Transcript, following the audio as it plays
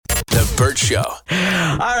The Bert Show.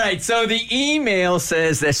 All right, so the email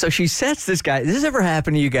says that, so she sets this guy. Does this ever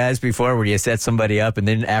happen to you guys before where you set somebody up and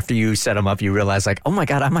then after you set them up, you realize like, oh my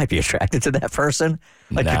God, I might be attracted to that person?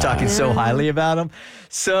 Like you're talking so highly about them.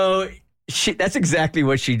 So that's exactly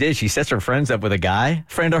what she did. She sets her friends up with a guy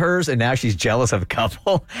friend of hers, and now she's jealous of a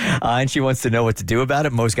couple, and she wants to know what to do about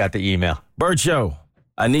it. Mo's got the email. Bert Show,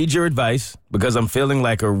 I need your advice because I'm feeling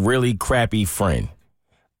like a really crappy friend.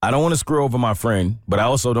 I don't want to screw over my friend, but I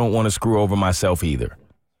also don't want to screw over myself either.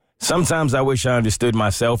 Sometimes I wish I understood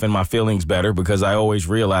myself and my feelings better because I always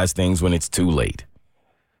realize things when it's too late.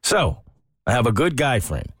 So, I have a good guy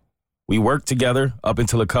friend. We worked together up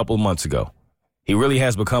until a couple months ago. He really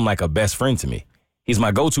has become like a best friend to me. He's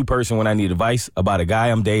my go-to person when I need advice about a guy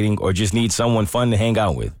I'm dating or just need someone fun to hang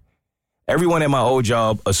out with. Everyone at my old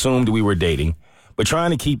job assumed we were dating, but trying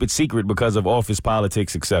to keep it secret because of office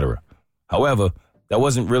politics, etc. However, that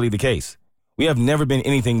wasn't really the case. We have never been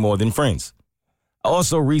anything more than friends. I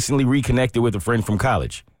also recently reconnected with a friend from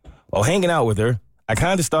college. While hanging out with her, I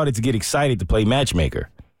kind of started to get excited to play matchmaker.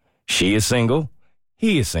 She is single.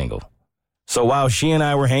 He is single. So while she and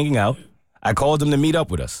I were hanging out, I called him to meet up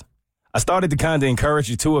with us. I started to kind of encourage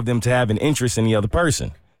the two of them to have an interest in the other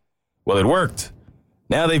person. Well, it worked.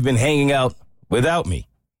 Now they've been hanging out without me.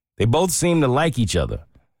 They both seem to like each other.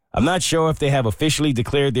 I'm not sure if they have officially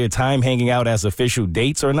declared their time hanging out as official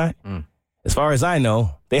dates or not. As far as I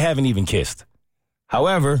know, they haven't even kissed.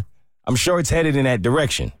 However, I'm sure it's headed in that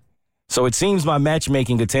direction. So it seems my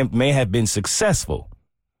matchmaking attempt may have been successful.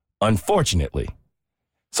 Unfortunately.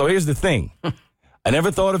 So here's the thing. I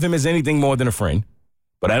never thought of him as anything more than a friend,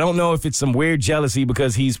 but I don't know if it's some weird jealousy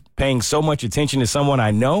because he's paying so much attention to someone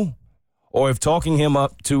I know, or if talking him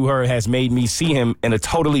up to her has made me see him in a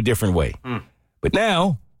totally different way. But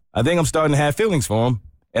now, I think I'm starting to have feelings for him,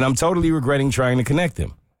 and I'm totally regretting trying to connect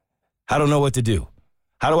him. I don't know what to do.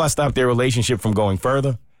 How do I stop their relationship from going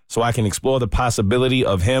further so I can explore the possibility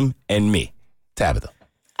of him and me? Tabitha.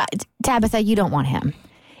 Tabitha, you don't want him.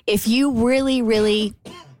 If you really, really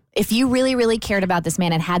cared about this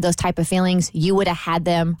man and had those type of feelings, you would have had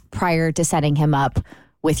them prior to setting him up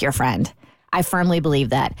with your friend. I firmly believe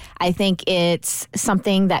that. I think it's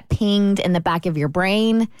something that pinged in the back of your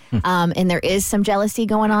brain, and there is some jealousy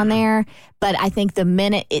going on there. But I think the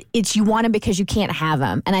minute it's you want him because you can't have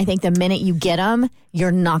him, and I think the minute you get him,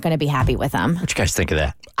 you're not going to be happy with him. What you guys think of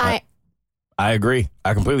that? I agree.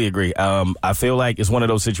 I completely agree. I feel like it's one of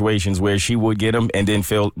those situations where she would get him and then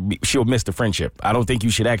she'll miss the friendship. I don't think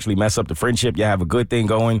you should actually mess up the friendship. You have a good thing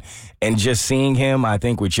going. And just seeing him, I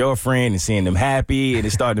think, with your friend and seeing them happy, and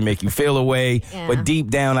it's starting to make you feel a way. Yeah. But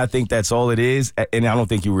deep down, I think that's all it is. And I don't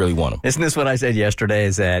think you really want him. Isn't this what I said yesterday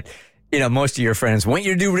is that, most of your friends want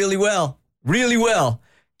you to do really well,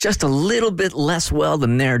 just a little bit less well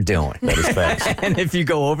than they're doing. That is facts. And if you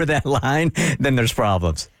go over that line, then there's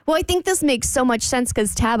problems. Well, I think this makes so much sense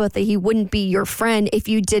because Tabitha, he wouldn't be your friend if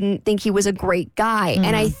you didn't think he was a great guy.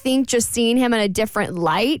 And I think just seeing him in a different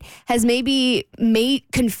light has maybe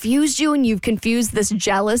confused you, and you've confused this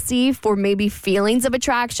jealousy for maybe feelings of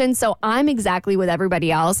attraction. So I'm exactly with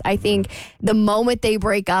everybody else. I think the moment they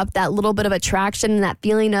break up, that little bit of attraction and that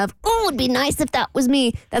feeling of, oh, it'd be nice if that was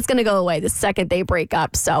me, that's going to go away the second they break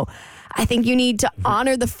up. So I think you need to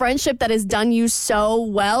honor the friendship that has done you so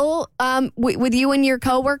well with you and your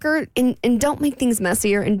coworker, and don't make things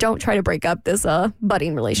messier, and don't try to break up this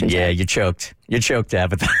budding relationship. Yeah, you choked. You choked,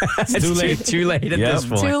 Tabitha. It's too late. Too late at this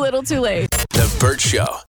point. Too little, too late. The Bert Show.